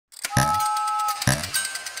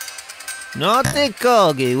Naughty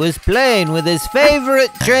Corgi was playing with his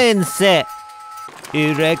favourite train set.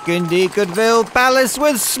 He reckoned he could fill palace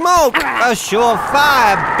with smoke, a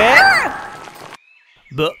surefire bet.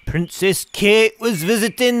 But Princess Kate was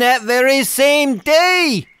visiting that very same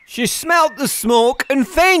day. She smelt the smoke and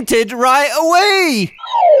fainted right away.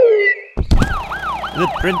 The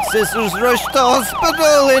princess was rushed to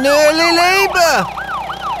hospital in early labour.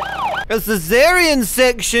 A cesarean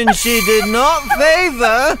section she did not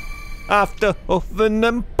favour. After huffing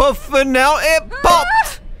and puffing out, it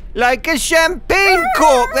popped like a champagne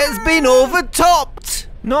cork that's been overtopped.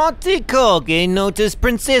 Naughty Corgi noticed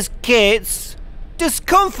Princess Kate's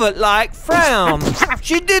discomfort-like frown.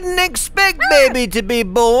 She didn't expect baby to be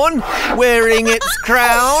born wearing its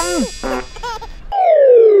crown.